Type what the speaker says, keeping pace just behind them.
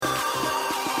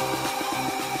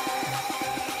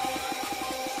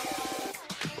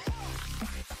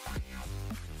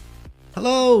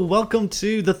welcome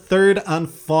to the third and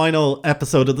final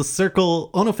episode of the Circle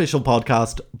unofficial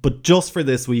podcast. But just for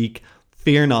this week,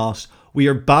 fear not, we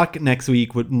are back next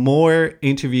week with more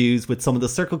interviews with some of the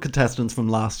Circle contestants from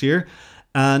last year.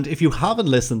 And if you haven't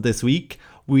listened this week,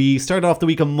 we started off the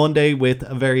week on Monday with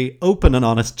a very open and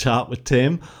honest chat with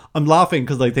Tim. I'm laughing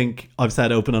because I think I've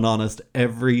said open and honest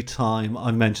every time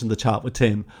I've mentioned the chat with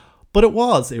Tim. But it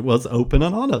was open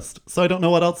and honest. So I don't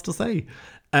know what else to say.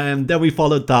 And then we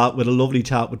followed that with a lovely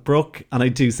chat with Brooke. And I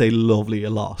do say lovely a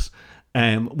lot.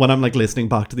 When I'm like listening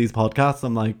back to these podcasts,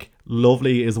 I'm like,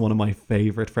 lovely is one of my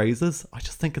favourite phrases. I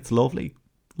just think it's lovely.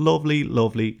 Lovely,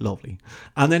 lovely, lovely.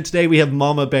 And then today we have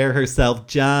Mama Bear herself,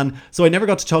 Jan. So I never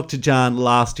got to talk to Jan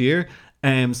last year. So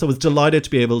I was delighted to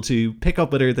be able to pick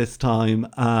up with her this time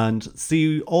and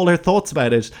see all her thoughts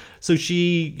about it. So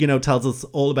she, tells us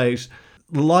all about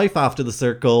life after the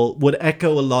Circle, would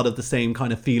echo a lot of the same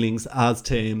kind of feelings as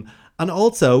Tim. And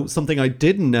also, something I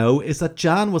didn't know is that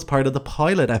Jan was part of the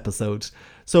pilot episode.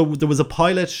 So there was a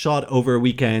pilot shot over a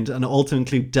weekend and also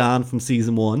include Dan from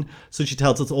season 1. So she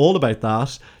tells us all about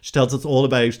that. She tells us all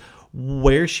about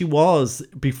where she was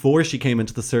before she came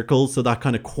into the Circle, so that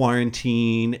kind of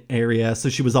quarantine area. So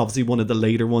she was obviously one of the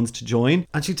later ones to join,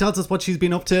 and she tells us what she's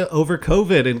been up to over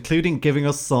COVID, including giving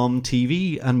us some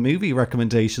TV and movie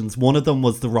recommendations. One of them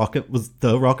was the Rocket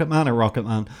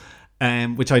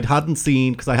Man, which I hadn't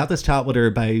seen because I had this chat with her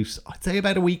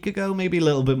about a week ago, maybe a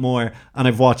little bit more, and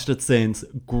I've watched it since.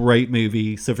 Great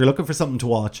movie. So if you're looking for something to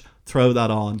watch, throw that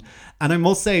on. And I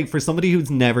must say, for somebody who's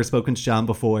never spoken to Jan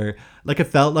before, it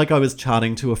felt like I was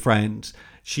chatting to a friend.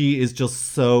 She is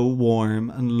just so warm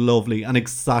and lovely and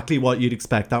exactly what you'd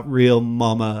expect, that real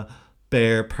Mama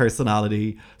Bear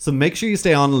personality. So make sure you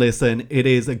stay on and listen. It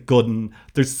is a good one.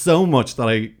 There's so much that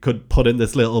I could put in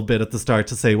this little bit at the start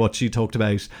to say what she talked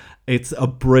about. It's a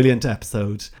brilliant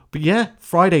episode. But yeah,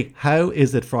 Friday. How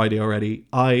is it Friday already?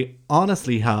 I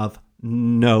honestly have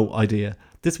no idea.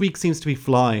 This week seems to be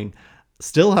flying.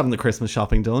 Still having the Christmas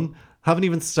shopping done. Haven't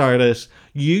even started.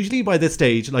 Usually by this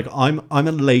stage, I'm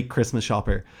a late Christmas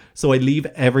shopper. So I leave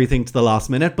everything to the last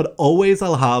minute, but always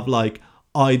I'll have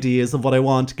ideas of what I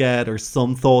want to get or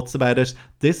some thoughts about it.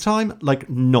 This time,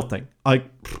 nothing. I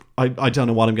don't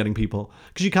know what I'm getting people,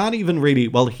 because you can't even really,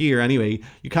 here anyway,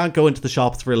 you can't go into the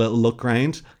shops for a little look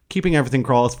round, keeping everything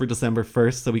crossed for December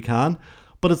 1st so we can.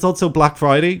 But it's also Black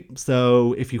Friday,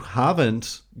 so if you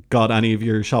haven't got any of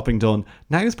your shopping done,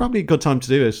 now is probably a good time to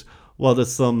do it. Well,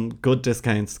 there's some good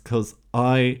discounts, because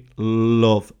I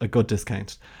love a good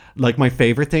discount. My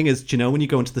favourite thing is, when you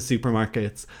go into the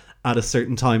supermarkets at a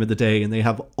certain time of the day and they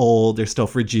have all their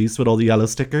stuff reduced with all the yellow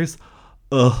stickers?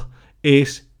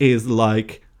 It is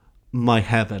like my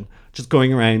heaven. Just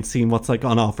going around seeing what's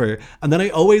on offer. And then I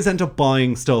always end up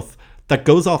buying stuff that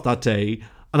goes off that day,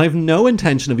 and I have no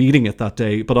intention of eating it that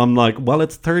day, but I'm like, well,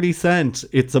 it's 30 cents.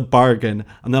 It's a bargain.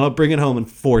 And then I'll bring it home and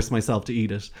force myself to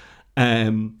eat it.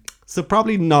 So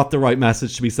probably not the right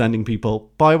message to be sending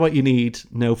people. Buy what you need,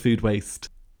 no food waste.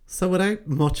 So without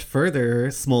much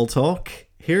further small talk,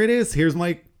 here it is. Here's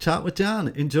my chat with Jan.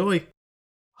 Enjoy.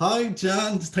 Hi,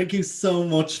 Jan. Thank you so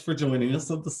much for joining us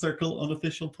on the Circle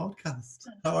unofficial podcast.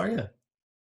 How are you?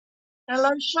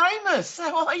 Hello, Seamus.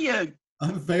 How are you?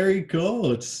 I'm very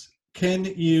good. Can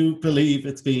you believe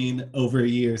it's been over a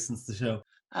year since the show?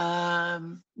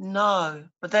 No.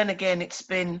 But then again, it's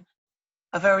been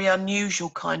a very unusual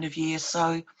kind of year.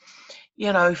 So,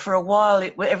 for a while,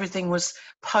 everything was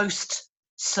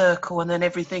post-Circle, and then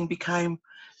everything became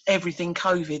everything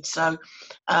COVID. So,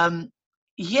 I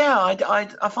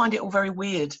find it all very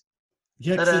weird.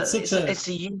 Yeah, because it's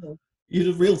a year. You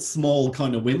had a real small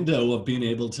kind of window of being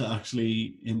able to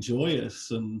actually enjoy it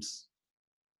and,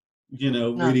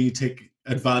 really take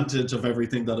advantage of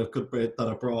everything that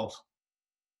it brought.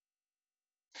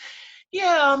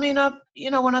 Yeah, I mean,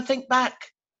 when I think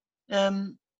back, I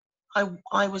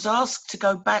was asked to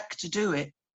go back to do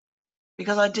it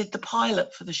because I did the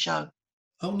pilot for the show.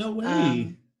 Oh, no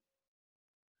way.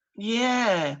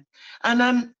 Yeah.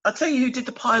 And I'll tell you who did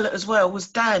the pilot as well was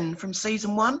Dan from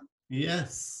season 1.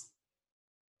 Yes.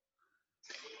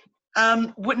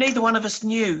 Neither one of us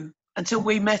knew until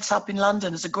we met up in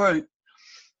London as a group.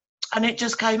 And it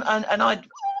just came, and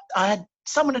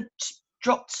someone had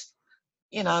dropped,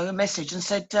 a message and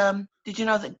said, did you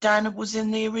know that Dan was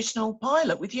in the original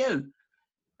pilot with you?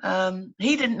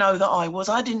 He didn't know that I was.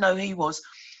 I didn't know he was.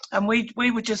 And we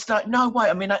were just like, no, wait,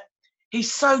 I mean,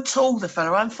 he's so tall, the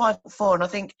fella. I'm 5'4", and I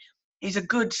think he's a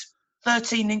good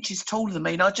 13 inches taller than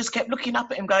me. And I just kept looking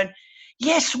up at him going,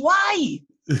 yes, way.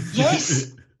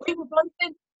 Yes. we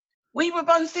were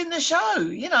both in the show.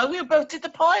 We both did the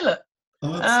pilot.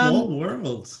 Oh, it's small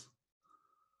world.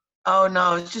 Oh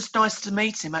no, it's just nice to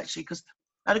meet him actually, because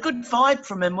I had a good vibe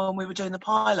from him when we were doing the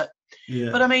pilot.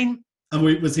 Yeah. But I mean, And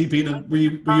was he being were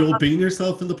you all being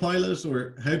yourself in the pilot,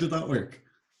 or how did that work?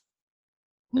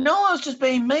 no, I was just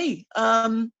being me.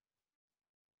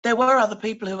 There were other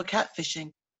people who were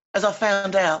catfishing. As I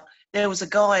found out, there was a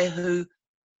guy who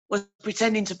was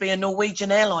pretending to be a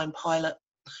Norwegian airline pilot.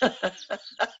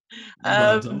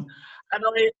 Well um, done. and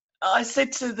I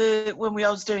said to when I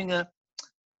was doing a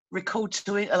record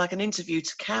to it, like an interview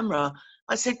to camera,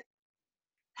 I said,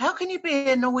 how can you be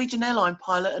a Norwegian airline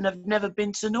pilot and have never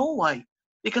been to Norway?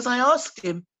 Because I asked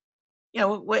him,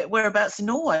 whereabouts in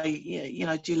Norway,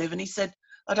 do you live? And he said,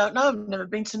 I don't know, I've never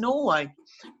been to Norway.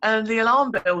 And the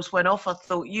alarm bells went off. I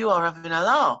thought, you are having a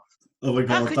laugh. Oh my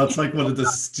How God, can that's you? like one of the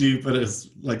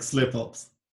stupidest like slip ups.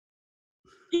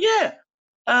 Yeah.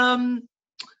 Um,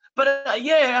 but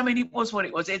yeah, I mean, it was what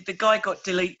it was. The guy got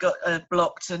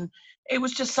blocked, and it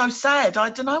was just so sad. I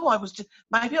don't know.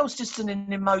 Maybe I was just in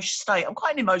an emotional state. I'm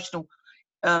quite an emotional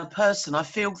person. I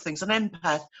feel things. An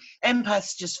empath.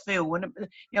 Empaths just feel when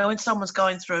someone's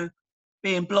going through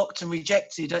being blocked and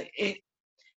rejected.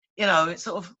 It's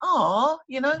sort of Yeah,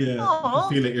 you can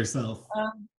feel it yourself.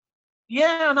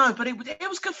 Yeah, I know. But it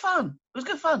was good fun. It was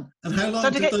good fun. And how So long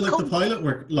to did get the called, pilot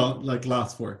work like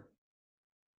last for?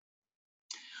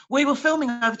 we were filming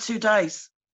over 2 days.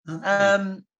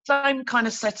 Oh, Same kind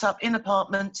of setup in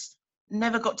apartments.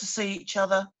 Never got to see each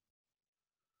other,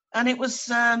 and it was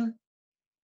it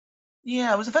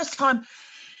was the first time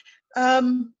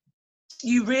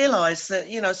you realise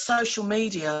that social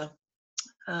media.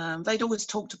 They'd always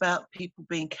talked about people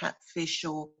being catfish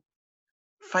or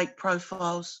fake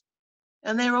profiles,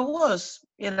 and there I was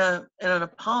in an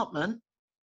apartment,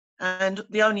 and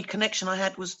the only connection I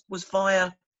had was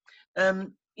via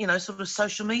sort of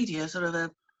social media, sort of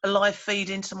a live feed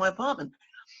into my apartment.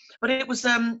 But it was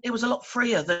a lot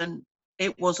freer than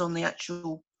it was on the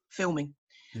actual filming.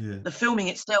 yeah, The filming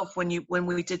itself, when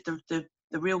we did the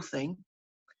real thing,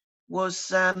 was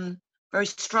very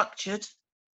structured,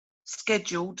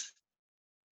 scheduled,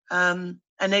 and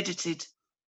edited.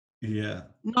 yeah,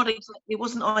 Not exactly, it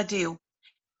wasn't ideal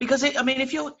because I mean,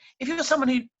 if you're someone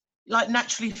who like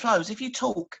naturally flows, if you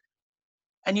talk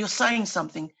and you're saying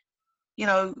something,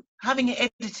 having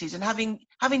it edited and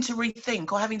having to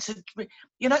rethink or having to,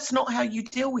 that's not how you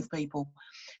deal with people.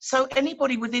 So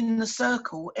anybody within the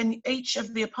circle in each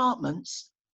of the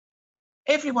apartments,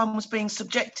 everyone was being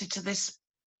subjected to this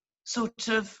sort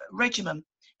of regimen,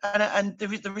 and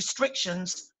the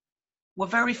restrictions were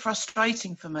very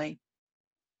frustrating for me.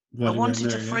 I while you were in wanted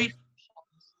to there, yeah. free,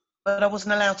 but I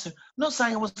wasn't allowed to. I'm not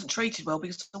saying I wasn't treated well,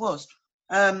 because I was,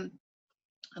 and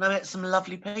I met some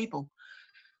lovely people.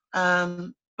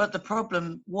 But the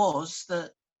problem was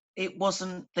that it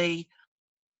wasn't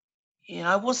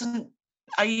I wasn't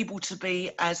able to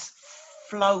be as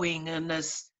flowing and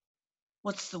as,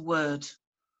 what's the word?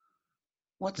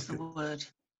 What's the Okay. word?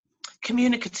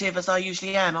 Communicative as I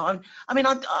usually am. I'm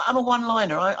a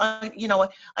one-liner.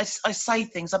 I say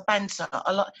things. I banter.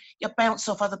 I bounce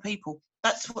off other people.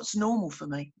 That's what's normal for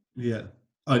me. Yeah,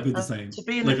 I'd be the same. To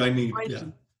be in a Like I need, yeah.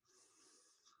 situation,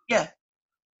 yeah,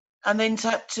 and then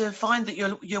to find that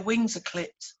your wings are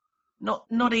clipped,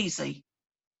 not easy.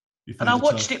 You And find I it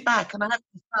watched tough. it back, and I have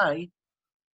to say,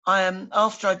 I am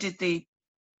after I did the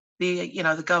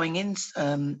going in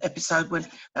episode when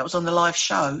that was on the live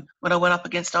show when I went up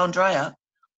against Andrea.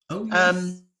 Oh yes.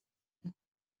 Um,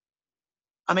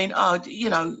 I mean,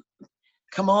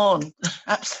 come on,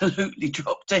 absolutely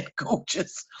drop dead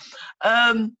gorgeous.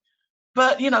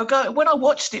 But when I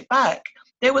watched it back,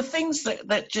 there were things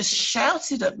that just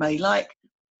shouted at me, like,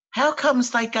 how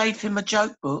comes they gave him a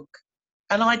joke book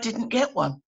and I didn't get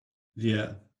one?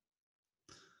 Yeah.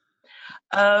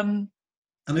 Um,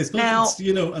 And I suppose it's,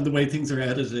 Now, and the way things are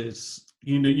edited,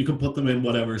 you can put them in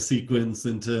whatever sequence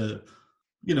into,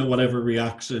 whatever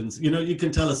reactions. You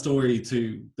can tell a story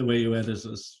to the way you edit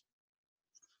it.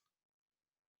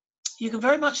 you can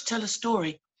very much tell a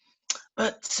story,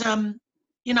 but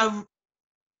you know,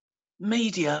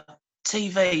 media,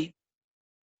 TV,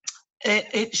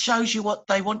 it shows you what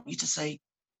they want you to see,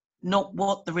 not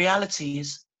what the reality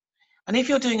is. And if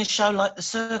you're doing a show like The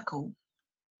Circle,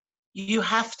 you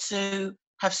have to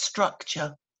have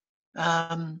structure.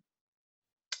 And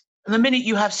the minute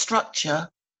you have structure,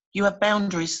 you have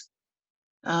boundaries,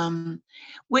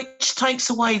 which takes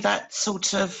away that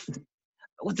sort of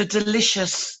the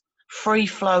delicious free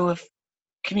flow of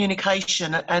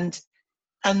communication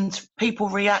and people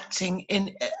reacting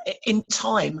in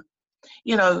time,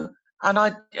 you know, and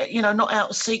not out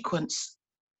of sequence.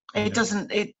 It Yeah.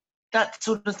 doesn't. That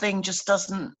sort of thing just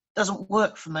doesn't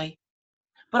work for me.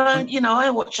 But And I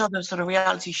watch other sort of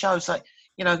reality shows like,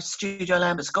 Studio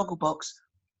Lambert's Gogglebox,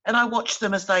 and I watch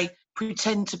them as they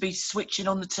pretend to be switching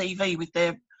on the TV with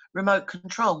their remote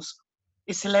controls.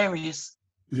 It's hilarious.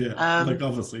 yeah, like Um,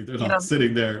 obviously they're you not know,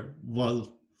 sitting there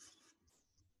while,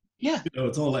 yeah,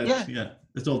 it's all out. yeah, Yeah,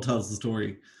 it all tells the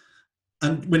story.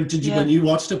 And when yeah, you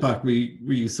watched it back, were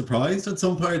you surprised at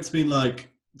some parts, being like,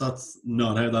 that's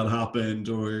not how that happened,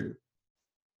 or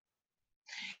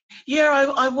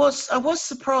yeah. I was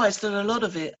surprised at a lot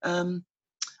of it.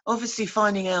 Obviously,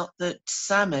 finding out that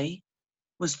Sammy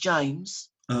was James,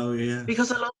 oh yeah,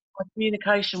 because a lot of my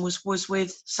communication was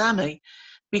with Sammy,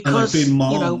 and like being because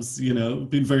moms,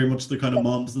 being very much the kind of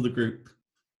moms of the group.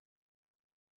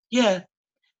 yeah,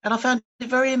 and I found it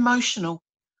very emotional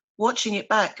watching it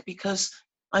back, because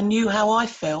I knew how I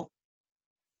felt,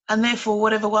 and therefore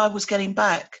whatever I was getting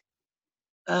back.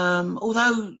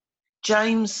 Although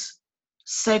James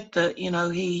said that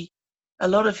a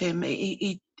lot of him,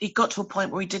 he got to a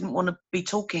point where he didn't want to be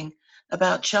talking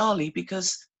about Charlie,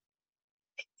 because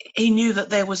he knew that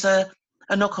there was a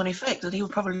knock-on effect, that he was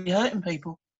probably hurting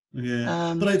people.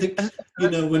 Yeah, but Um, I think, and-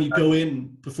 when you go in,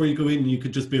 before you go in, you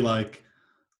could just be like,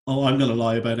 oh, I'm going to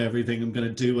lie about everything. I'm going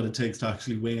to do what it takes to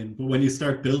actually win. But when you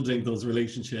start building those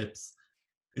relationships,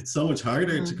 it's so much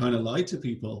harder to mm, kind of lie to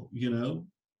people. yeah,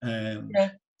 And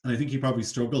I think he probably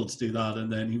struggled to do that.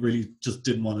 And then he really just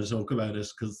didn't want to talk about it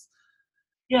because,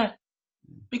 yeah,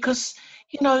 because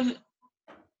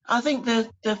I think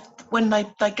the when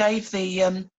they gave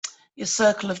the your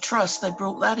circle of trust, they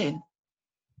brought that in.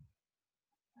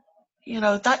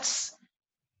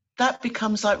 That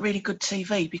becomes like really good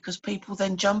TV, because people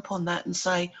then jump on that and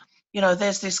say,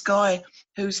 there's this guy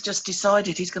who's just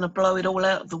decided he's going to blow it all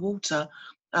out of the water.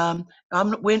 I'm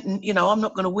not win. I'm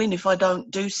not going to win if I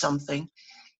don't do something.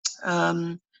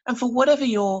 And for whatever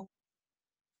your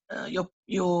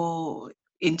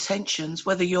intentions,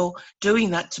 whether you're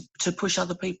doing that to push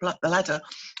other people up the ladder,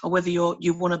 or whether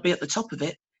you want to be at the top of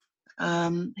it,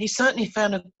 he certainly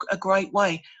found a great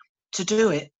way to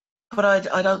do it. But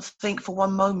I don't think for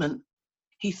one moment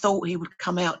he thought he would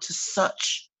come out to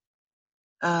such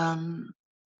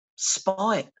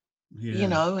spite,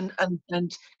 yeah,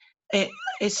 and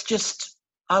it's just,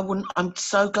 I'm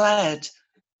so glad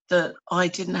that I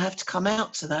didn't have to come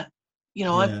out to that.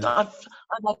 yeah. I've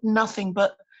had nothing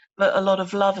but a lot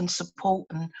of love and support,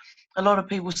 and a lot of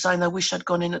people saying they wish I'd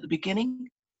gone in at the beginning,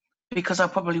 because I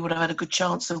probably would have had a good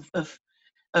chance of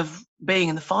being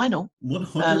in the final. Uh,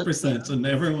 100%. And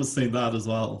everyone was saying that as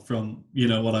well from,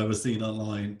 what I was seeing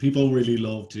online. People really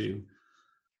loved you.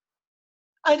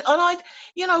 I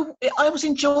was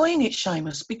enjoying it,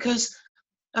 Seamus, because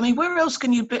I mean, where else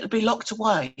can you be locked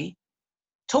away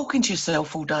talking to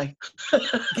yourself all day?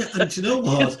 Yeah, and you know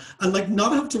what? And like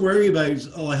not have to worry about,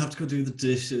 oh, I have to go do the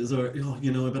dishes, or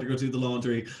I better go do the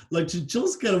laundry. Like to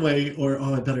just get away, or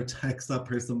oh, I better text that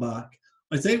person back.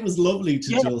 I say it was lovely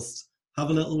to Yeah, just have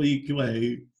a little week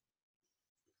away,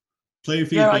 play a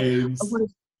few yeah. games.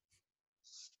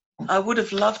 I would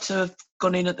have loved to have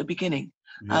gone in at the beginning.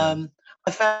 Yeah. Um,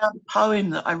 I found a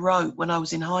poem that I wrote when I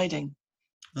was in hiding,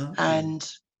 Oh, and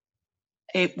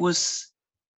it was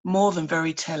more than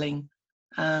very telling.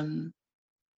 Um,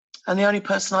 and the only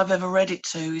person I've ever read it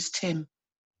to is Tim,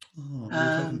 oh, we were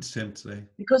talking um, to Tim today.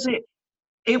 because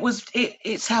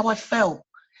it's how I felt,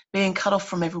 being cut off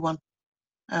from everyone.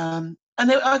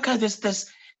 Okay,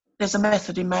 there's a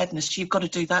method in madness. You've got to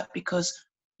do that, because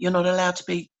you're not allowed to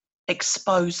be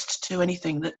exposed to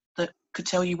anything that could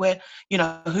tell you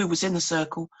who was in the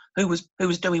circle, who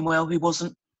was doing well, who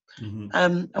wasn't. Hmm.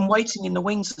 And waiting in the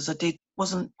wings as I did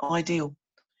wasn't ideal.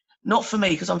 Not for me,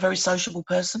 because I'm a very sociable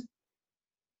person.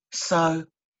 So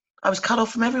I was cut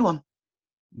off from everyone.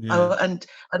 Yeah. And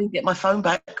I didn't get my phone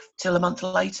back till a month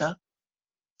later.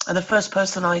 And the first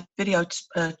person I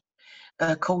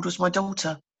called was my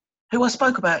daughter, who I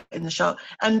spoke about in the show.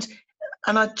 And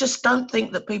I just don't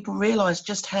think that people realise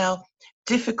just how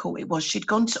difficult it was. She'd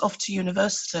gone off to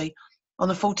university on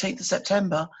the 14th of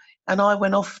September, and I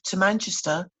went off to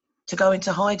Manchester to go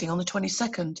into hiding on the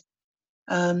 22nd. It's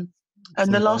And a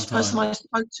the long last person time. I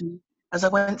spoke to as I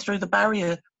went through the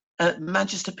barrier at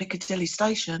Manchester Piccadilly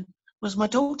station was my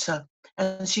daughter.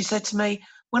 And she said to me,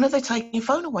 "When are they taking your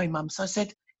phone away, Mum?" So I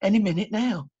said, "Any minute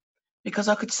now," because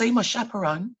I could see my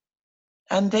chaperone.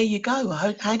 And there you go.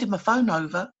 I handed my phone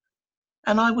over,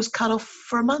 and I was cut off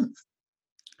for a month.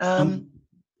 Um,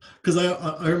 Because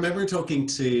I remember talking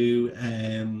to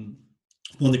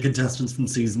one of the contestants from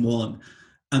season one,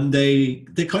 and they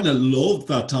kind of loved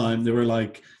that time. They were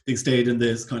like, they stayed in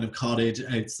this kind of cottage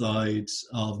outside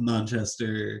of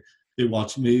Manchester. They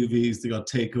watched movies. They got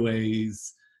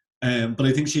takeaways. But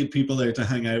I think she had people there to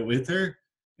hang out with her.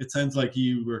 It sounds like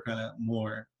you were kind of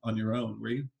more on your own, were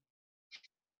you?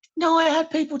 No, I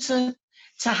had people to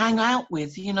hang out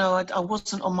with. I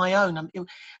wasn't on my own.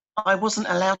 I wasn't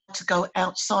allowed to go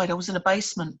outside. I was in a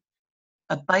basement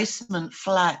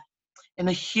flat in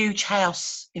a huge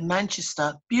house in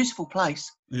Manchester, beautiful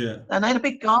place. Yeah. And they had a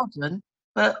big garden,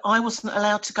 but I wasn't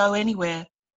allowed to go anywhere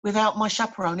without my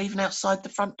chaperone, even outside the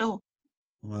front door.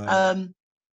 Wow. And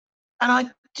I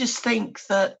just think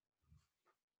that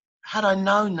had I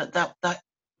known that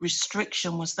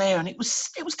restriction was there, and it was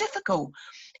difficult.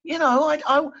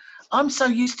 I'm so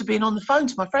used to being on the phone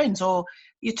to my friends, or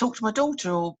you talk to my daughter,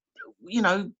 or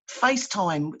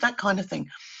FaceTime, that kind of thing.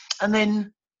 And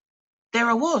then there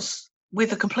I was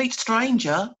with a complete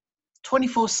stranger,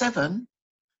 24/7,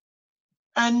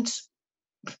 and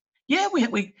yeah,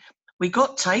 we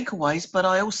got takeaways, but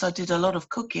I also did a lot of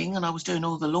cooking, and I was doing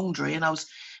all the laundry, and I was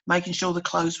making sure the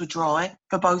clothes were dry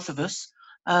for both of us.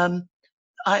 I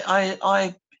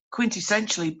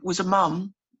quintessentially was a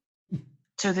mum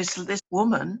to this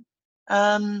woman,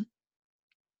 and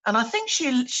I think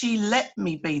she let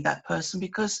me be that person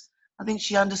because I think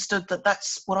she understood that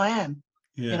that's what I am.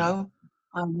 Yeah.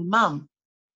 I'm a mum,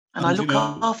 and I And look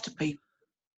after people.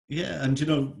 yeah, and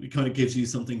it kind of gives you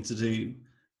something to do,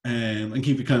 and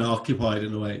keep you kind of occupied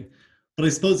in a way. But I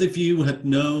suppose if you had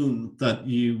known that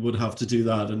you would have to do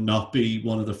that and not be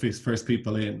one of the first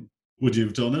people in, would you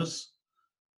have done it?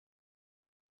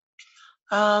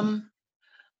 Um,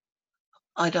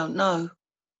 I don't know.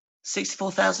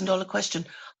 $64,000 question.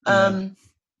 Yeah.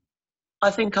 I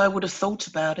think I would have thought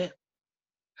about it.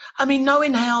 I mean,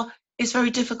 knowing how it's very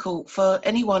difficult for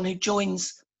anyone who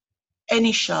joins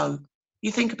any show.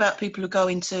 You think about people who go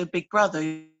into Big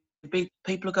Brother, people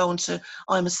who go on to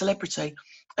I'm a Celebrity.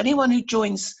 Anyone who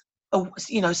joins,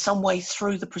 some way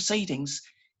through the proceedings,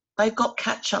 they've got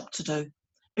catch up to do,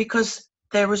 because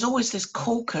there is always this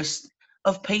caucus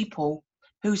of people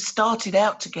who started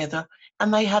out together,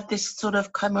 and they have this sort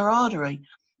of camaraderie,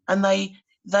 and they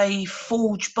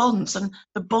forge bonds, and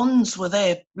the bonds were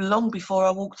there long before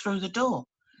I walked through the door.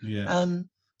 Yeah.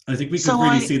 I think we could So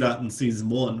really see that in season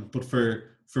one, but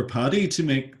for Paddy to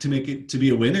make it to be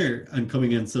a winner and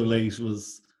coming in so late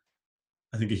was,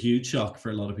 I think, a huge shock for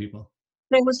a lot of people.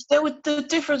 there was the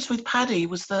difference with Paddy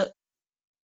was that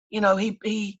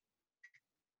he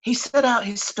set out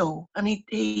his stall, and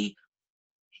he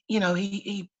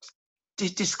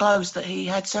disclosed that he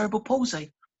had cerebral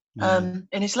palsy Yeah.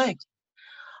 in his legs.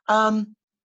 No,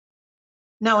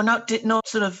 not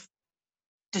sort of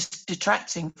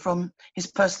detracting from his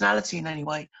personality in any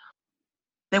way.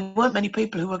 There weren't many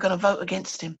people who were going to vote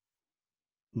against him.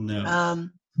 No.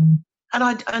 And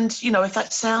if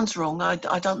that sounds wrong,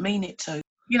 I don't mean it to.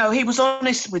 He was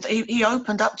honest he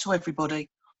opened up to everybody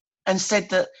and said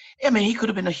that, he could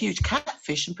have been a huge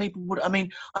catfish, and people would, I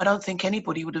don't think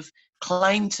anybody would have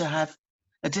claimed to have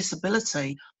a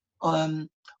disability,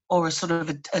 or a sort of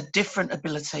a different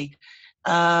ability,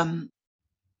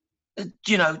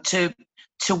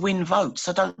 to win votes.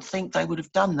 I don't think they would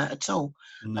have done that at all.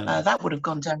 No. That would have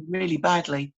gone down really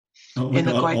badly Oh my in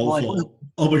the God, Great White Hope. awful.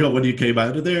 Oh my God, when you came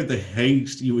out of there, the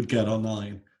hate you would get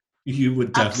online, you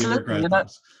would definitely Absolutely.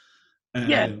 regret that.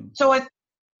 Yeah.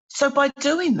 So by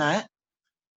doing that,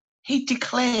 he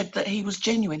declared that he was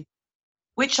genuine,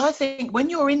 which I think when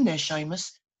you're in there,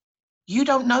 Seamus, you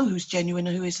don't know who's genuine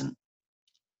and who isn't.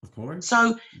 Of course.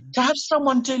 So to have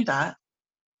someone do that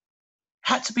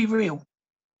had to be real.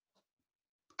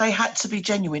 They had to be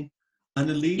genuine. And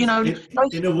at least,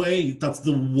 in a way, that's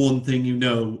the one thing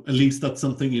at least that's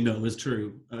something is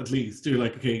true. At least you're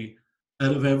like, okay,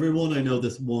 out of everyone, I know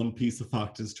this one piece of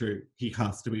fact is true. He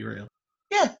has to be real.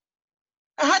 Yeah,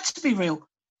 it had to be real.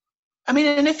 And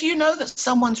if you know that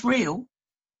someone's real,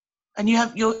 and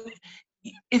if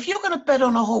you're going to bet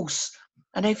on a horse,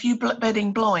 and if you're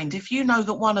betting blind, if you know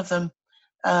that one of them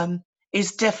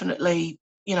is definitely,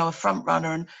 a front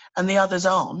runner, and the others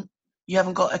aren't, you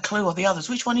haven't got a clue of the others,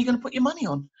 which one are you going to put your money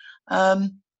on?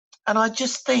 And I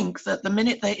just think that the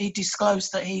minute that he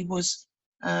disclosed that he was,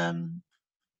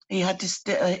 he had his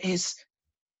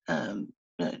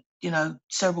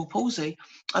cerebral palsy,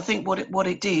 I think what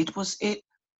it did was it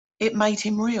made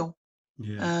him real.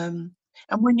 Yeah.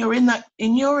 And when you're in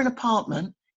an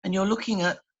apartment and you're looking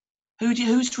at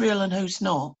who's real and who's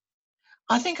not,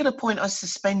 I think at a point I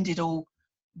suspended all.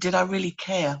 Did I really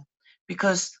care?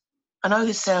 Because I know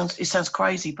it sounds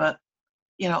crazy, but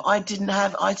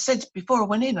I said before I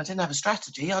went in, I didn't have a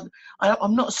strategy. I'm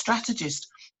not a strategist.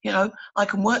 I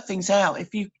can work things out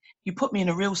if you put me in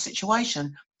a real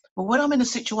situation. But when I'm in a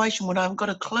situation when I haven't got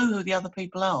a clue who the other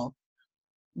people are,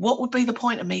 what would be the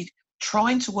point of me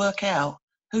trying to work out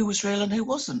who was real and who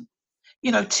wasn't.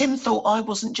 You know, Tim thought I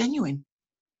wasn't genuine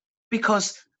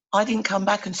because I didn't come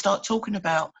back and start talking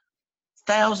about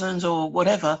thousands or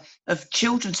whatever of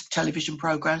children's television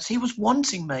programs. He was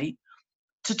wanting me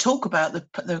to talk about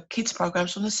the kids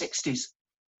programs from the 60s.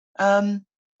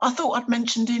 I thought I'd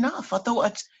mentioned enough. I thought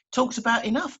I'd talked about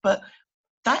enough, but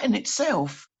that in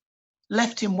itself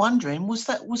left him wondering, was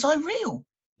I real?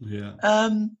 Yeah.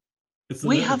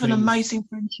 We have an amazing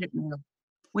friendship now.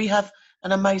 We have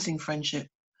an amazing friendship.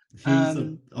 He's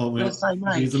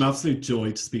He's an absolute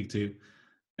joy to speak to.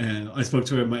 I spoke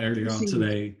to him earlier on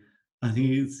today, and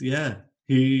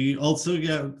he also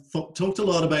talked a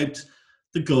lot about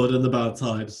the good and the bad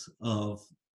sides of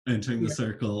entering the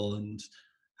circle and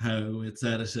how it's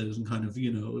edited and kind of,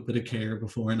 you know, a bit of care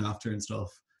before and after and stuff.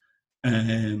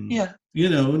 You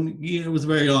know, and it was a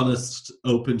very honest,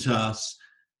 open chat,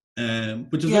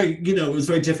 which was very, you know, it was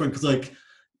very different because, like,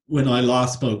 when I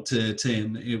last spoke to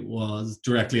Tim, it was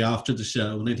directly after the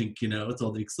show, and I think, you know, it's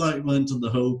all the excitement and the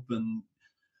hope, and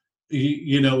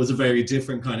you know, it was a very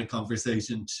different kind of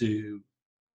conversation to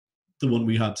the one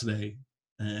we had today.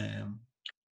 A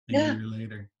year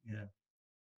later,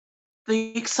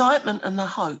 the excitement and the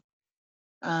hope.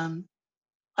 I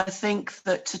think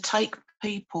that to take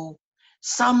people,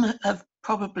 some have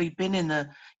probably been in the,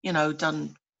 you know,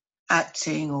 done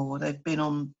acting, or they've been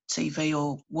on TV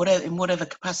or whatever, in whatever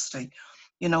capacity.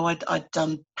 You know, I'd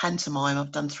done pantomime.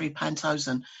 I've done 3 pantos,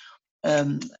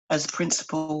 and as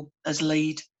principal, as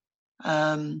lead,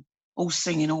 all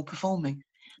singing, all performing.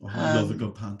 I love a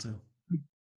good panto.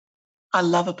 I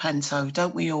love a panto,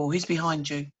 don't we all? Who's behind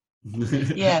you?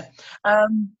 Yeah.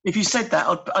 If you said that,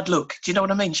 I'd look. Do you know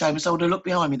what I mean, Seamus? I would have looked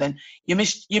behind me then. You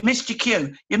missed your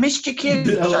cue. You missed your cue.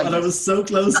 And I was so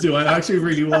close to. I actually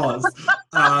really was.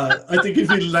 I think if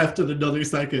you left it another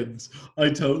second, I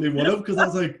totally would have, because I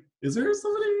was like, "Is there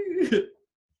somebody?"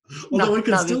 Although I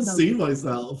can still see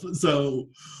myself. So,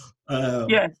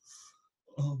 yeah.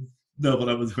 No, but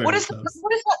I was very close.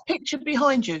 What is that picture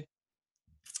behind you?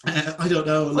 I don't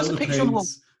know. What's the picture on the wall?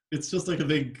 It's just like a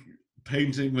big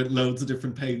painting with loads of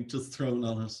different paint just thrown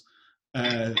on it.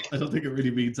 I don't think it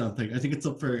really means anything. I think it's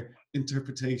up for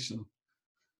interpretation.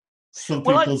 Some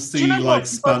people see like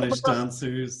Spanish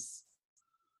dancers.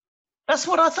 That's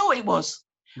what I thought it was.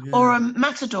 Yeah. Or a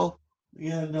matador.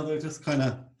 Yeah, no, they're just kind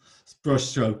of brush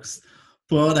strokes.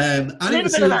 But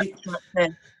anyway,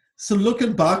 so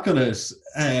looking back on it,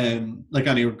 like,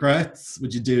 any regrets?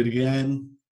 Would you do it again?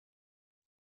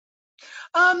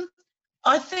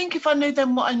 I think if I knew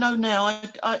then what I know now,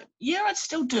 I'd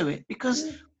still do it,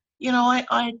 because, you know,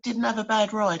 I didn't have a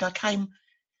bad ride. I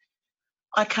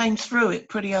came through it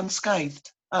pretty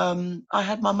unscathed. I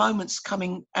had my moments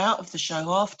coming out of the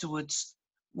show afterwards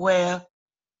where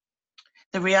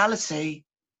the reality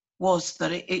was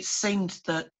that it seemed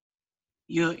that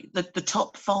the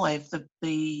top 5,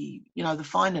 the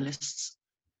finalists,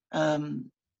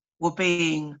 were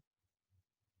being,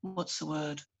 what's the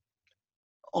word,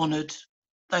 honoured.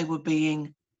 They were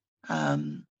being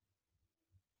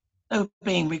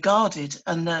regarded,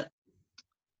 and that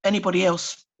anybody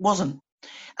else wasn't.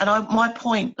 And my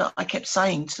point that I kept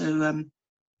saying to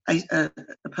a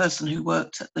person who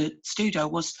worked at the studio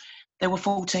was, there were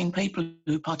 14 people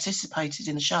who participated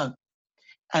in the show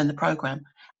and the programme,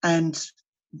 and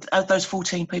those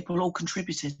 14 people all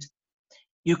contributed.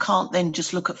 You can't then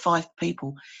just look at 5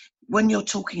 people. When you're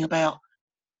talking about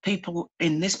people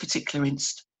in this particular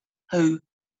inst who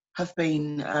have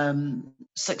been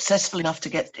successful enough to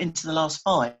get into the last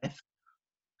 5,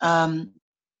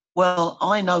 well,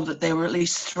 I know that there were at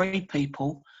least 3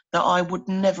 people that I would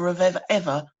never have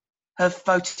ever have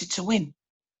voted to win.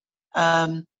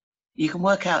 You can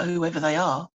work out whoever they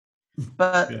are,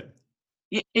 but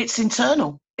it's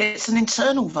internal. It's an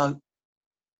internal vote.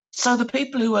 So the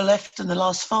people who are left in the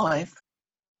last 5,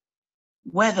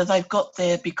 whether they've got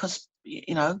there because,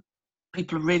 you know,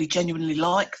 people really genuinely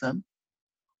like them,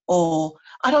 or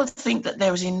I don't think that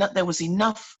there was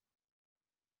enough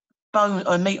bone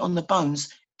or meat on the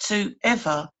bones to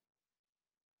ever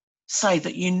say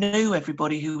that you knew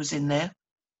everybody who was in there,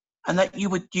 and that you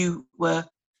were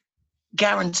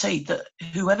guaranteed that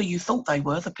whoever you thought they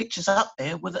were, the pictures up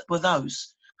there were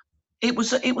those. It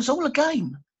was all a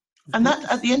game, and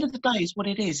that at the end of the day is what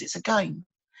it is. It's a game,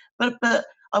 but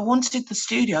I wanted the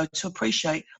studio to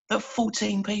appreciate that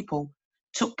 14 people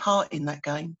took part in that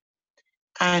game,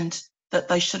 and that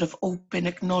they should have all been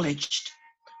acknowledged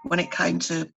when it came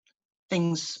to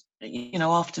things, you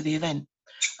know, after the event.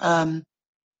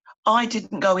 I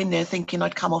didn't go in there thinking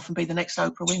I'd come off and be the next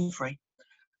Oprah Winfrey.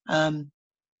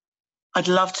 I'd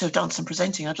love to have done some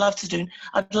presenting. I'd love to do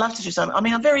something. I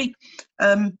mean, I'm very,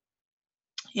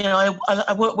 you know,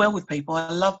 I work well with people.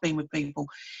 I love being with people.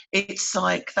 It's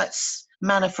like that's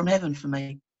manna from heaven for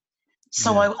me.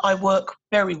 So I work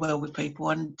very well with people,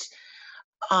 and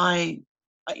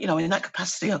you know, in that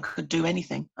capacity, I could do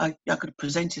anything. I could have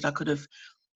presented. I could have,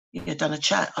 you know, done a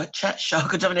chat show. I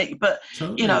could have done it, but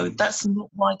Totally. you know, that's not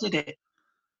why I did it.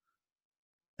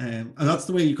 And that's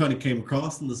the way you kind of came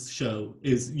across in this show.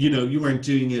 Is, you know, you weren't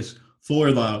doing it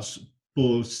for that,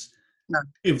 but No.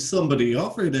 if somebody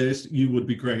offered it, you would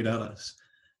be great at it.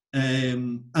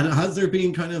 And has there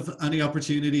been kind of any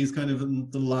opportunities kind of in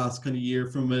the last kind of year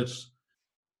from it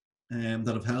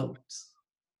that have helped?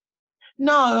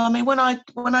 No, I mean, when I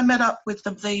met up with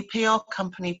the PR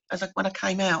company when I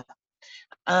came out,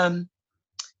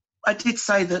 I did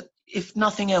say that if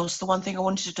nothing else, the one thing I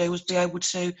wanted to do was be able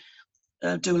to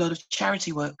do a lot of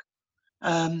charity work.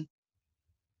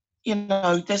 You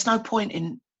know, there's no point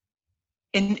in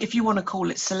if you want to call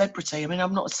it celebrity. I mean,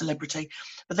 I'm not a celebrity,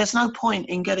 but there's no point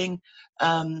in getting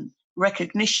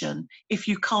recognition if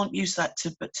you can't use that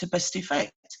to best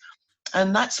effect.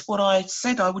 And that's what I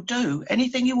said I would do.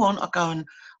 Anything you want, I'll go and,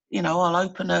 you know, I'll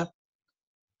open a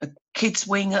kids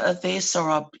wing of this,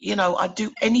 or you know, I do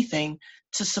anything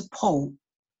to support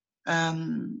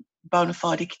bona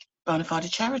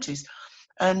fide charities.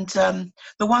 And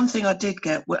the one thing I did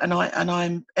get, and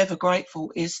I'm ever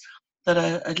grateful, is that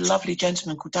a lovely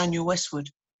gentleman called Daniel Westwood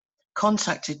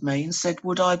contacted me and said,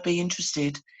 would I be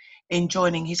interested in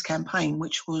joining his campaign,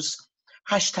 which was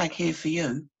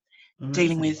 #HereForYou,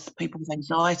 dealing with people with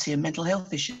anxiety and mental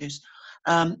health issues,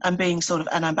 and being sort of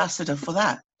an ambassador for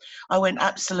that. I went,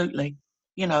 absolutely,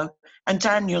 you know, and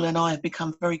Daniel and I have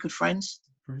become very good friends.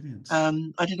 Brilliant.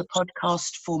 I did a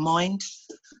podcast for Mind.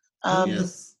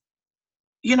 Yes.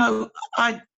 You know,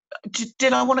 I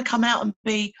want to come out and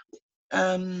be,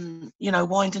 you know,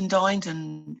 wined and dined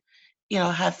and, you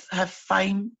know, have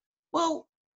fame. Well,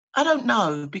 I don't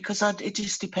know, because it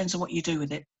just depends on what you do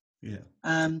with it. Yeah.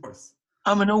 Of course.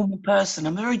 I'm a normal person.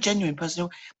 I'm a very genuine person.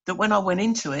 That when I went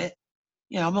into it,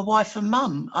 you know, I'm a wife and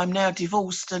mum. I'm now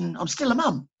divorced, and I'm still a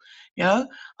mum. You know,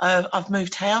 I've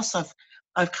moved house.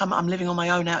 I'm living on my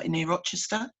own out near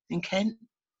Rochester in Kent,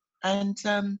 and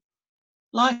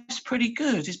life's pretty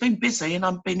good. It's been busy, and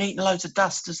I've been eating loads of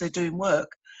dust as they're doing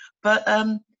work, but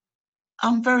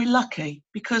I'm very lucky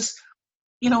because,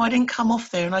 you know, I didn't come off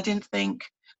there and I didn't think.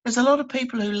 There's a lot of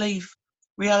people who leave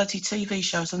reality TV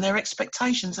shows and their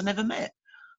expectations are never met.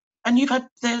 And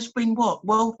there's been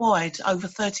worldwide, over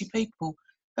 30 people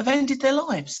have ended their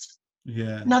lives.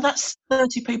 Yeah. Now that's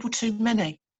 30 people too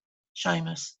many,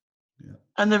 Seamus. Yeah.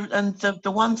 And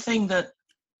the one thing that,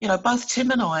 you know, both Tim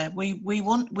and I,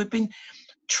 we've been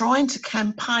trying to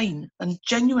campaign and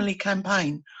genuinely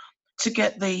campaign to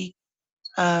get the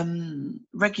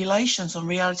regulations on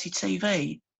reality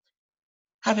TV,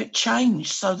 have it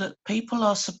changed so that people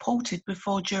are supported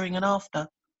before, during, and after.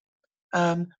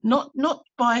 Not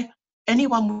by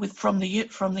anyone from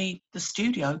the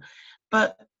studio,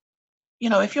 but, you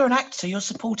know, if you're an actor, you're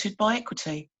supported by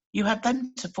equity. You have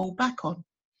them to fall back on.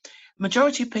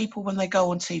 Majority of people, when they go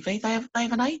on TV, they have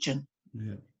an agent.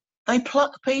 Yeah. They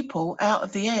pluck people out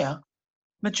of the air.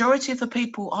 Majority of the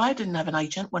people, I didn't have an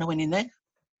agent when I went in there.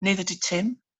 Neither did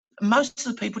Tim. Most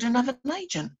of the people didn't have an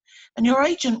agent. And your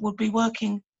agent would be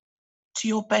working to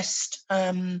your best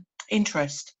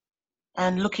interest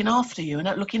and looking after you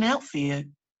and looking out for you,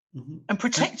 mm-hmm. and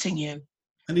protecting you.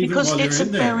 And even because while you're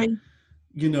in there,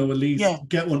 you know, at least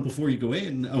get one before you go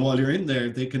in. And while you're in there,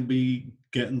 they can be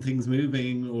getting things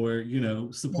moving or, you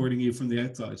know, supporting you from the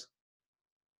outside.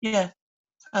 Yeah.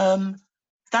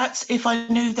 That's, if I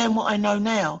knew then what I know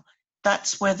now,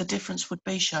 that's where the difference would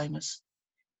be, Seamus.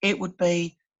 It would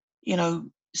be, you know,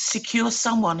 secure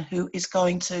someone who is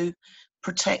going to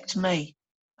protect me.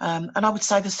 And I would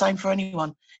say the same for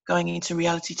anyone going into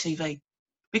reality TV,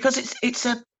 because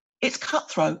it's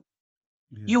cutthroat.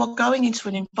 Yeah. You are going into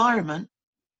an environment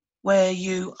where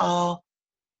you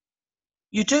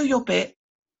do your bit,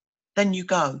 then you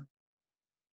go.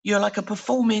 You're like a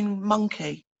performing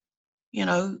monkey, you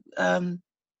know.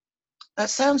 That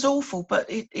sounds awful,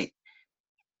 but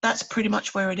that's pretty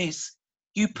much where it is.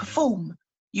 You perform.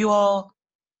 You are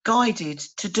guided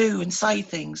to do and say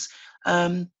things.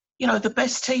 You know, the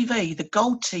best TV, the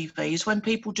gold TV, is when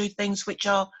people do things which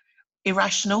are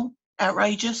irrational,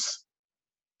 outrageous,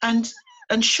 and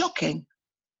shocking.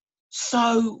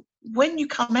 So when you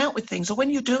come out with things, or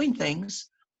when you're doing things,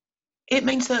 it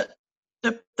means that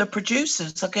the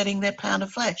producers are getting their pound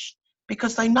of flesh,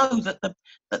 because they know that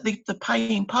the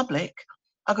paying public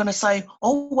are going to say,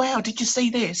 oh, wow, did you see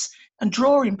this? and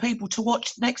drawing people to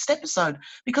watch the next episode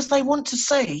because they want to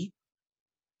see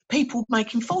people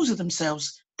making fools of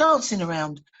themselves, dancing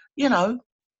around, you know,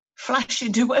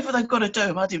 flashing, do whatever they've got to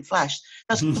do. I didn't flash.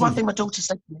 That's the one thing my daughter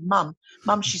said to me,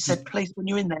 Mum, she said, please, when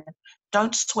you're in there,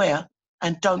 don't swear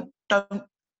and don't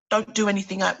do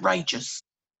anything outrageous.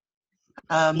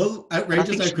 Well,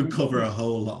 outrageous I could cover a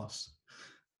whole lot.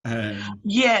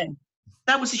 Yeah,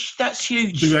 that's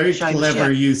huge. The very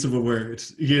clever use of a word,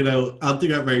 you know.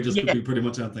 Anything outrageous could be pretty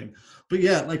much anything. But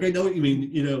yeah, like I know what you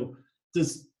mean. You know,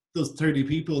 there's those 30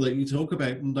 people that you talk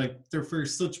about, and like they're for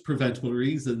such preventable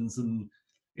reasons, and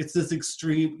it's this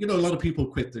extreme. You know, a lot of people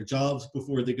quit their jobs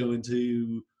before they go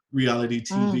into reality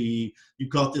TV. You've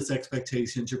got this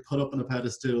expectations. You're put up on a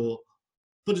pedestal,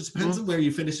 but it depends on where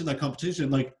you finish in that competition.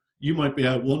 Like you might be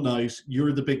out one night,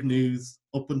 you're the big news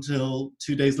up until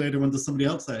 2 days later when there's somebody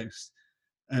else out.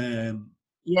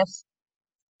 Yes,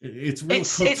 it's real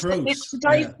cutthroat. It's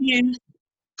today's news.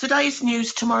 Today's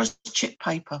news, tomorrow's chip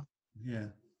paper. Yeah,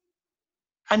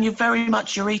 and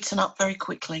you're eaten up very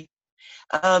quickly.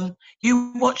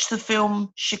 You watch the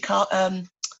film Chicago.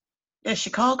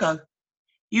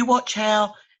 You watch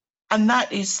how, and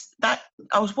that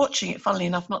I was watching it, funnily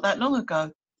enough, not that long ago,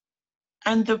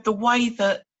 and the way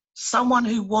that someone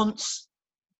who wants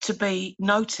to be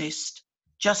noticed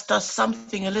just does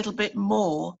something a little bit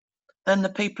more than the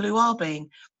people who are being,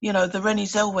 you know, the Renée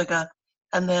Zellweger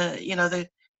and the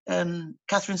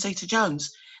Catherine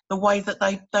Zeta-Jones, the way that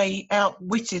they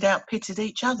outpitted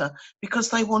each other because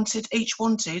they each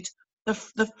wanted the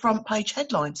front page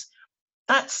headlines.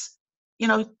 That's, you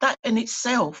know, that in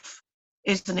itself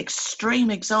is an extreme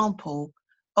example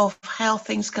of how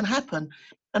things can happen.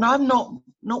 And I'm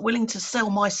not willing to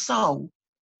sell my soul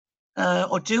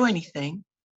or do anything.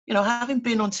 You know, having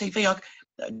been on TV, I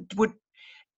would,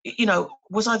 you know,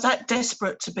 was I that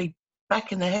desperate to be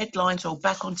back in the headlines or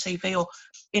back on TV or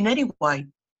in any way?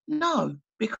 No,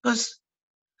 because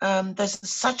there's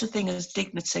such a thing as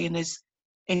dignity and there's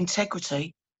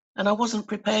integrity, and I wasn't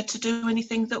prepared to do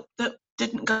anything that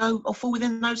didn't go or fall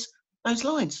within those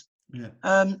lines. Yeah.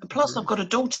 Plus, I've got a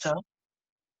daughter,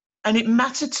 and it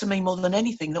mattered to me more than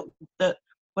anything that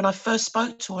when I first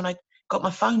spoke to her, when I got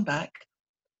my phone back,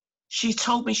 she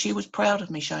told me she was proud of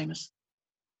me, Seamus.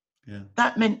 Yeah.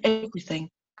 That meant everything,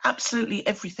 absolutely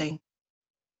everything.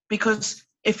 Because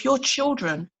if your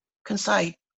children can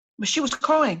say, well, she was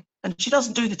crying, and she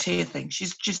doesn't do the tear thing.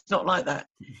 She's not like that.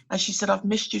 And she said, I've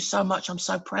missed you so much. I'm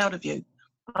so proud of you.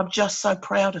 I'm just so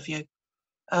proud of you.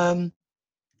 And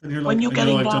you're like, I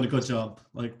know I've done a good job.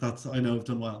 Like I know I've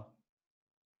done well.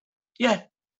 Yeah.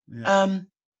 Yeah.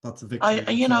 That's a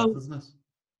victory. You know, isn't it?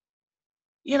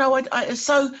 You know,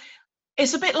 so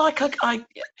it's a bit like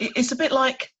it's a bit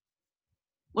like,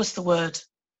 what's the word?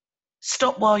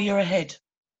 Stop while you're ahead.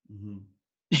 Mm-hmm.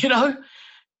 You know,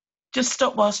 just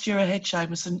stop whilst you're ahead,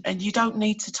 Seamus, and you don't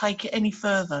need to take it any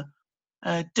further.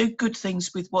 Do good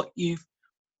things with what the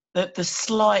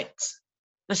slight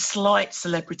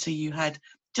celebrity you had.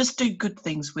 Just do good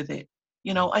things with it.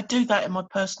 You know, I do that in my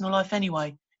personal life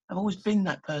anyway. I've always been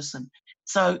that person,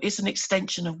 so it's an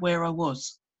extension of where I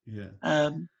was. Yeah.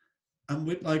 And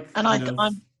with like,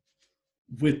 I'm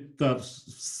with that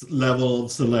level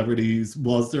of celebrities,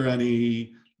 was there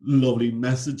any lovely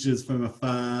messages from a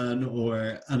fan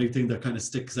or anything that kind of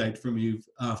sticks out from you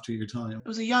after your time? It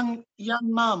was a young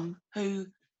mum who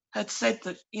had said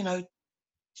that, you know,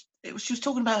 she was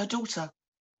talking about her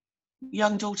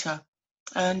young daughter,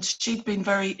 and she'd been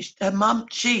the mum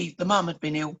had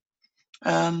been ill.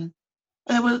 And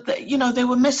there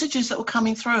were messages that were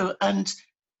coming through, and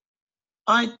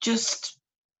I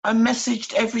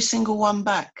messaged every single one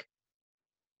back,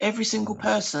 every single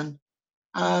person.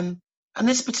 And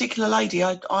this particular lady,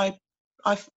 I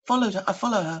followed her. I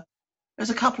follow her. There's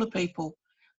a couple of people.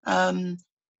 You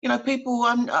know, people.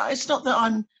 It's not that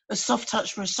I'm a soft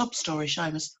touch for a sob story,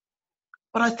 Seamus,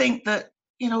 but I think that,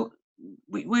 you know,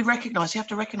 we recognise. You have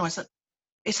to recognise that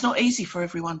it's not easy for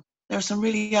everyone. There are some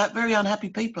really very unhappy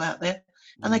people out there,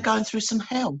 and they're going through some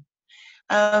hell.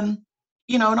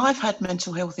 You know, and I've had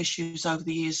mental health issues over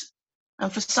the years,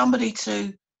 and for somebody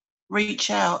to reach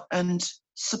out and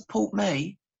support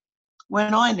me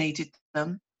when I needed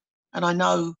them, and I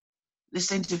know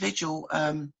this individual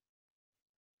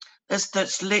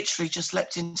that's literally just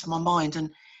leapt into my mind,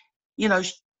 and you know,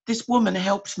 this woman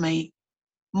helped me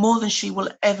more than she will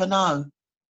ever know.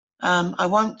 I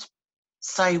won't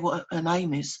say what her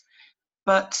name is,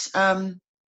 but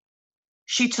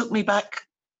she took me back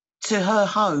to her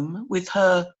home with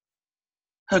her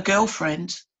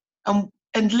girlfriend,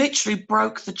 and literally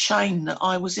broke the chain that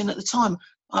I was in at the time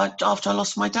after I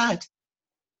lost my dad.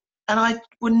 And I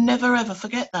would never ever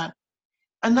forget that.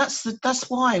 that's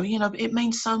why, you know, it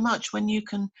means so much when you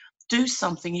can do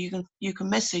something. You can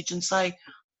message and say,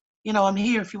 you know, I'm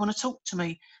here if you want to talk to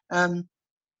me.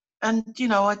 And you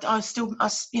know, I still,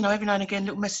 you know, every now and again,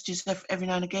 little messages every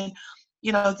now and again.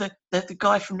 You know, the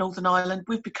guy from Northern Ireland,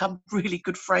 we've become really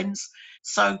good friends.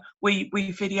 So we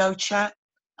video chat.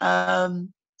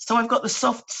 So I've got the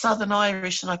soft Southern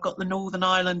Irish, and I've got the Northern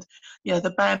Ireland, you know,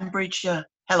 the Banbridge,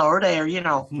 hello there, you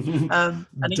know. And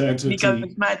Down to a he goes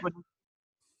T. mad when,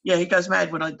 yeah, he goes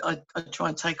mad when I try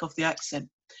and take off the accent.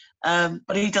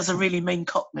 But he does a really mean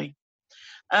Cockney.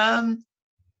 But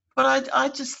I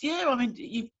just, yeah, I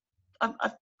mean,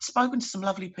 I've spoken to some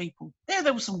lovely people. Yeah,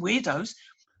 there were some weirdos.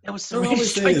 There was some There really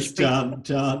always strange is, people.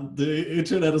 John. The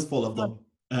internet is full of them.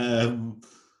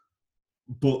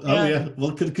 But oh Yeah, yeah,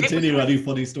 well, could it was continue. really, Any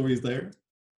funny stories there?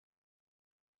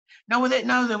 no, with it,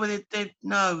 no, there were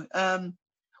no.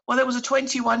 Well, there was a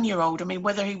 21-year-old. I mean,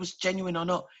 whether he was genuine or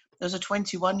not, there was a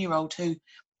 21-year-old who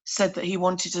said that he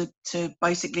wanted to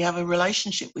basically have a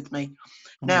relationship with me. Oh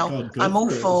my Now, God, go I'm all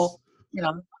for it. for, you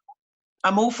know,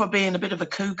 I'm all for being a bit of a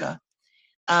cougar.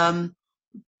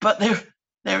 But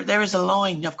there is a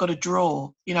line I've got to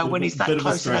draw. You know, when he's that Bit of a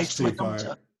close in age stretch to my too far.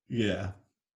 daughter, Yeah,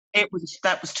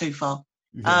 that was too far.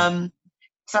 yeah.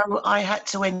 So I had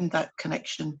to end that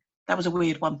connection. That was a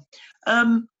weird one.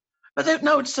 But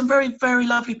no, it's some very, very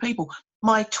lovely people.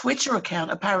 My Twitter account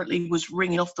apparently was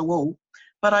ringing off the wall,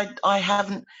 but I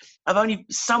haven't. I've only,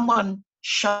 someone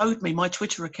showed me my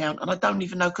Twitter account, and I don't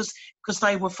even know, because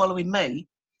they were following me.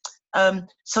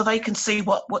 So they can see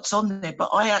what's on there.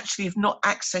 But I actually have not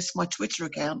accessed my Twitter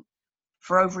account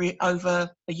for over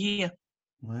a year.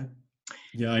 What?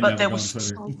 Yeah, I But never go on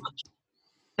Twitter.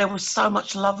 there was so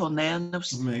much love on there, and there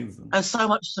was Amazing. and so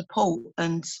much support,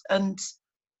 and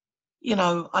you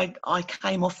know, I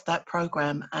came off that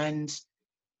program, and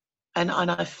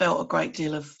I felt a great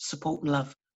deal of support and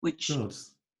love, which, Good.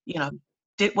 you know,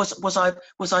 was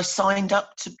I signed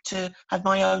up to have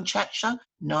my own chat show?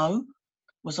 No.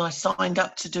 Was I signed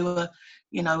up to do a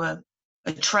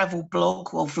travel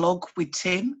blog or vlog with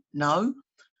Tim? No.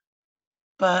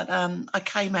 But I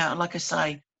came out, and like I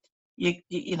say,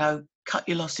 you know, cut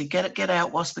your losses, get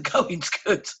out whilst the going's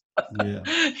good. Yeah.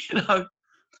 You know,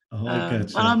 Oh, I get and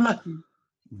you. I'm lucky.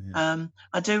 Yeah.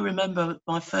 I do remember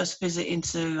my first visit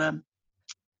into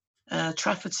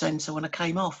Trafford Centre when I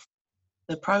came off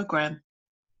the program,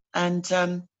 and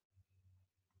I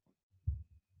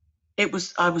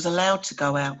was allowed to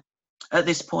go out at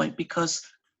this point because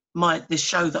this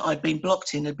show that I'd been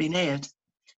blocked in had been aired.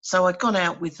 So I'd gone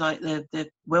out with like the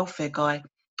welfare guy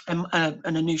and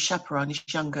a new chaperone, this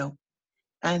young girl,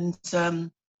 and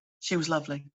she was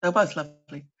lovely. They were both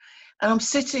lovely. And I'm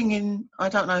sitting in, I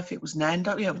don't know if it was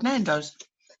Nando, yeah, it was Nando's,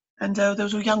 and there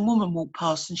was a young woman walked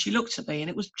past, and she looked at me,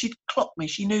 and she'd clocked me.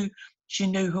 She knew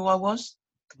who I was,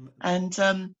 and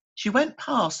she went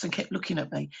past and kept looking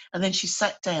at me, and then she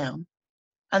sat down,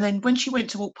 and then when she went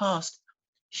to walk past,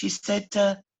 she said,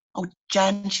 "Oh,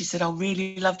 Jan," she said, "I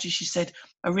really loved you." She said,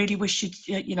 "I really wish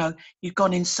you'd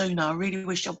gone in sooner. I really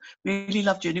wish I really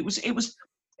loved you." And it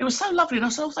was so lovely. And I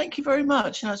said, "Oh, thank you very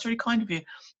much. You know, it's really kind of you."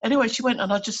 Anyway, she went,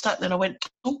 and I just sat there, and I went,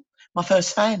 "Oh, my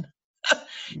first fan."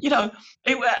 You know,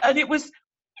 it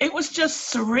was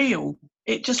just surreal.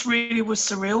 It just really was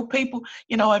surreal. People,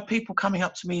 you know, I had people coming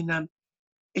up to me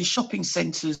in shopping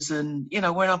centres, and you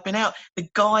know, when I've been out, the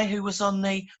guy who was on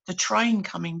the train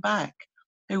coming back,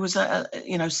 who was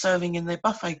serving in their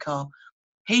buffet car,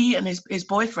 he and his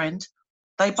boyfriend,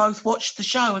 they both watched the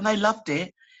show and they loved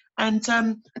it, and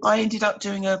I ended up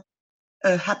doing a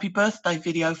happy birthday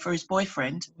video for his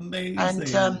boyfriend. Amazing.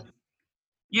 And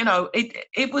you know,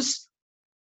 it was,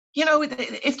 you know,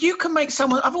 if you can make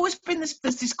someone, I've always been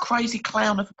this crazy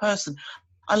clown of a person.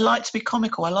 I like to be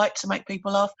comical. I like to make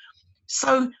people laugh.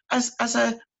 So as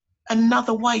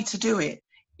another way to do it,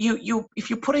 if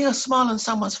you're putting a smile on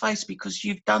someone's face because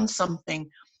you've done something,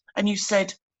 and you've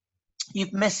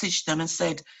messaged them and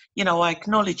said, you know, I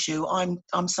acknowledge you.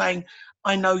 I'm saying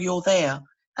I know you're there,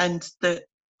 and that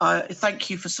I thank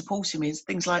you for supporting me, and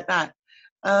things like that.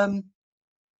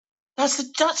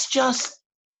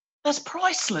 That's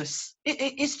priceless.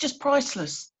 It's just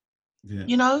priceless. Yeah.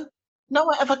 You know, no,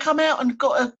 have I come out and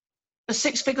got a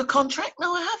six-figure contract?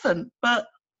 No, I haven't. But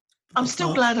I'm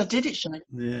still glad I did it, Shane.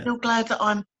 Yeah. Still glad that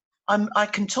I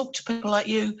can talk to people like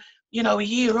you. You know, a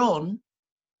year on,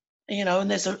 you know,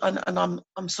 and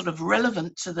I'm sort of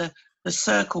relevant to the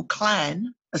Circle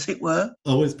clan, as it were.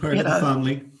 Always part of the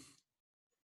family.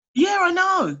 Yeah, I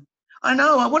know.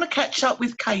 I want to catch up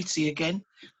with Katie again.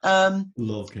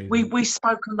 Love Katie. We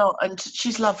spoke a lot, and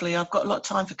she's lovely. I've got a lot of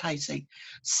time for Katie.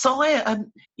 Sire,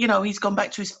 you know, he's gone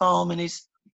back to his farm, and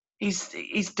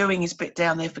he's doing his bit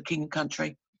down there for King and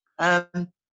Country. And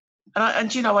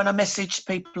you know, when I message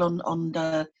people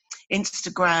on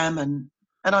Instagram and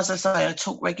as I say, I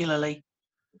talk regularly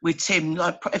with Tim.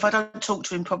 If I don't talk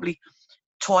to him probably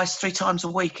twice, 3 times a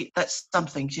week, that's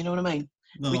something. Do you know what I mean?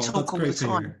 No, We talk all the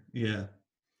time. Yeah.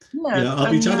 Yeah, Yeah,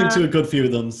 I'll be chatting to a good few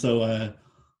of them. So,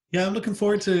 yeah, I'm looking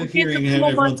forward to hearing how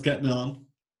everyone's getting on.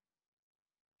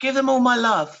 Give them all my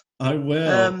love. I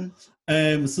will.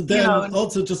 So then,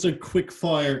 also just a quick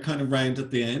fire kind of round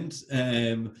at the end.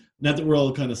 Now that we're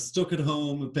all kind of stuck at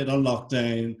home, a bit on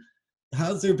lockdown,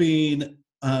 has there been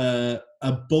a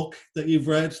book that you've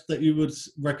read that you would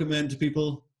recommend to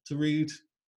people to read?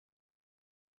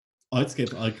 I'd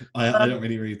skip. I don't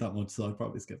really read that much, so I'd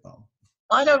probably skip that one.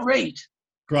 I don't read.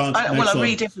 Grant, I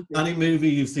read everything. Any movie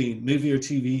you've seen, movie or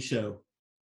TV show?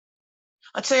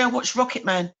 I'd say I watched Rocket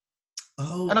Man.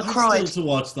 Oh, and I cried. Still to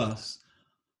watch that.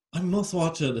 I must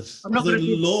watch it. I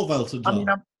love Elton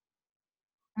John.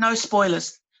 No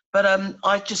spoilers, but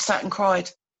I just sat and cried.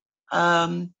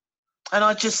 And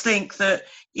I just think that,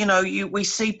 you know, we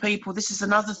see people. This is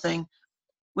another thing.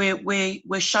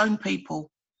 We're shown people.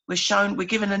 We're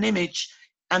given an image,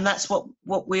 and that's what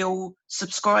we all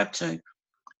subscribe to.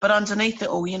 But underneath it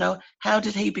all, you know, how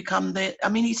did he become I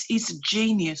mean, he's a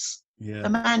genius. Yeah. The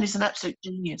man is an absolute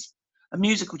genius, a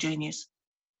musical genius.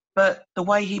 But the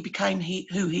way he became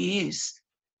who he is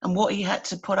and what he had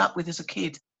to put up with as a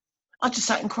kid, I just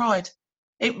sat and cried.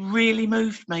 It really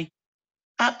moved me.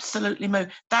 Absolutely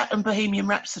moved. That and Bohemian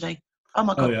Rhapsody. Oh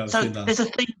my God. Oh, yeah, so there's a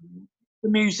theme. The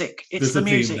music. It's the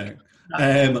music.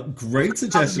 Great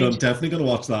suggestion. I'm definitely going to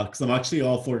watch that because I'm actually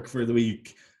off work for the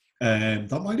week.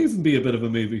 That might even be a bit of a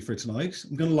movie for tonight.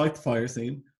 I'm going to like the fire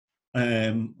scene.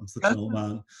 I'm such an old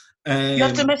man. You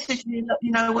have to message me and let me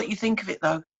know what you think of it,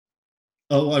 though.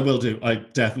 Oh, I will do. I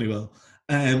definitely will.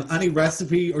 Any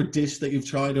recipe or dish that you've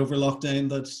tried over lockdown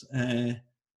that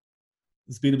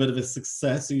has been a bit of a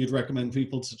success or you'd recommend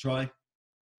people to try?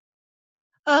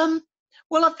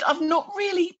 Well, I've not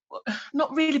really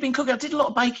been cooking. I did a lot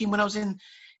of baking when I was in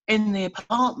the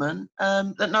apartment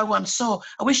that no one saw.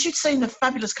 I wish you'd seen the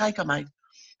fabulous cake I made.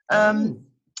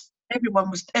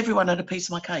 Everyone had a piece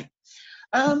of my cake.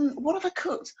 What have I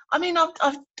cooked? I mean,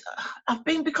 I've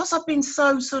been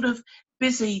so sort of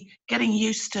busy getting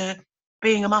used to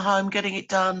being in my home, getting it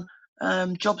done,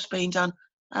 jobs being done.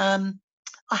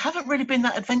 I haven't really been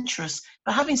that adventurous.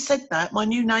 But having said that, my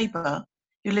new neighbour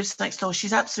who lives next door,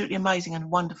 she's absolutely amazing and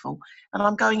wonderful. And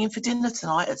I'm going in for dinner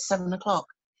tonight at 7:00.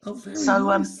 Oh, very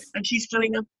nice. And she's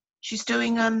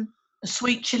doing a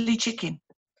sweet chili chicken.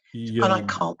 Yum. And I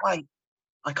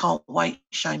can't wait,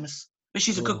 Seamus. But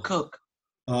she's a good cook.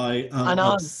 I am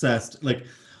obsessed. I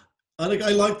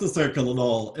like the circle and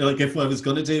all. Like, if I was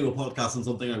going to do a podcast on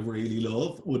something I really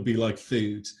love, would be like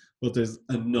food. But there's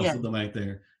enough of them out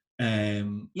there.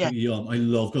 Yum. I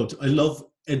love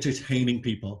entertaining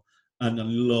people, and I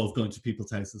love going to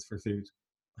people's houses for food.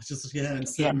 And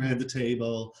sitting around the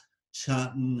table,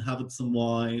 chatting, having some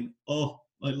wine. Oh,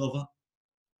 I love it.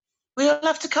 Well, you'll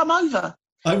have to come over.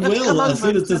 I will. As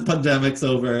soon as this pandemic's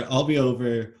over, I'll be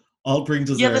over. I'll bring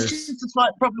dessert. Yeah, that's just a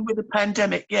slight problem with the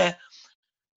pandemic. Yeah,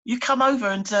 you come over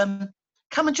and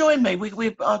come and join me.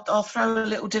 I'll throw a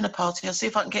little dinner party. I'll see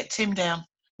if I can get Tim down.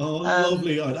 Oh,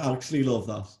 lovely! I'd actually love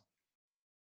that.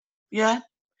 Yeah,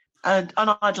 and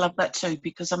I'd love that too,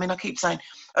 because I mean, I keep saying,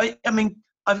 I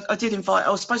did invite. I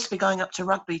was supposed to be going up to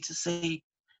Rugby to see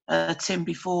Tim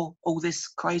before all this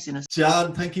craziness.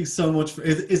 Jan, thank you so much for.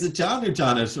 Is it Jan or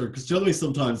Janet? Or because generally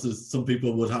sometimes some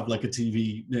people would have like a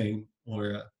TV name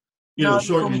or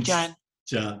short call me Jan.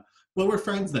 Jan. Well, we're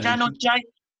friends now. Jan or Jay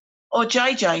or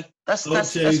JJ. That's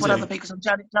what other people say.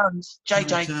 Janet Jones. JJ.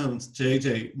 Janet Jones.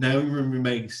 JJ. Now you're my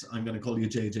mate. I'm going to call you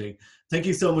JJ. Thank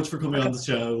you so much for coming on the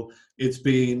show. It's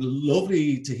been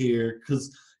lovely to hear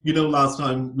because last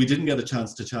time we didn't get a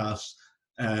chance to chat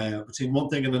between one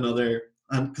thing and another.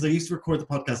 And because I used to record the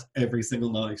podcast every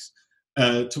single night,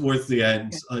 towards the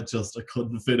end, I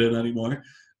couldn't fit in anymore.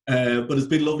 But it's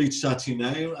been lovely to chat to you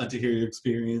now and to hear your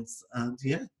experience. And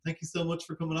thank you so much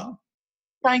for coming on.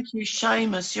 Thank you,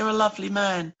 Seamus. You're a lovely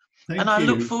man. Thank I you.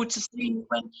 look forward to seeing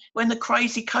when the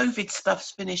crazy COVID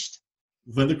stuff's finished.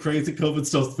 When the crazy COVID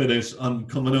stuff's finished, I'm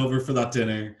coming over for that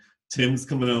dinner. Tim's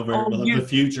coming over. We'll have a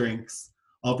few drinks.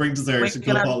 I'll bring dessert and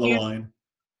a bottle of wine.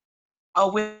 I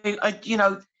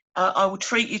will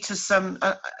treat you to some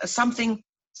something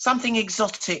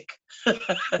exotic.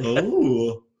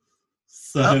 Oh,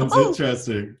 sounds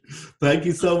interesting. Thank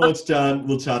you so much, Jan.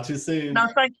 We'll chat to you soon. No,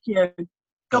 thank you.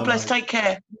 God bless. Take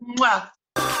care. Mwah.